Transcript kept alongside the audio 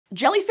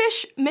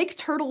Jellyfish make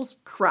turtles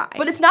cry,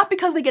 but it's not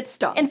because they get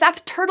stung. In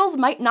fact, turtles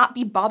might not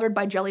be bothered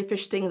by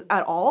jellyfish stings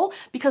at all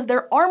because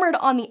they're armored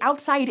on the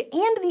outside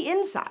and the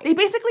inside. They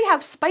basically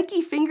have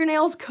spiky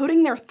fingernails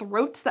coating their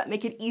throats that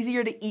make it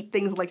easier to eat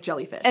things like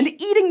jellyfish. And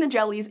eating the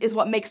jellies is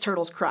what makes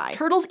turtles cry.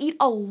 Turtles eat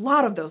a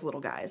lot of those little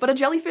guys, but a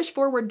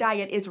jellyfish-forward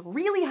diet is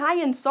really high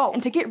in salt,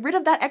 and to get rid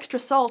of that extra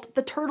salt,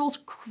 the turtles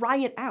cry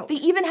it out. They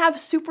even have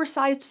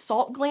supersized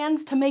salt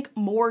glands to make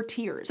more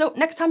tears. So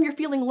next time you're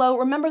feeling low,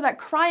 remember that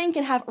crying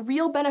can have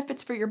real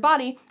benefits for your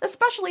body,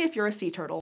 especially if you're a sea turtle.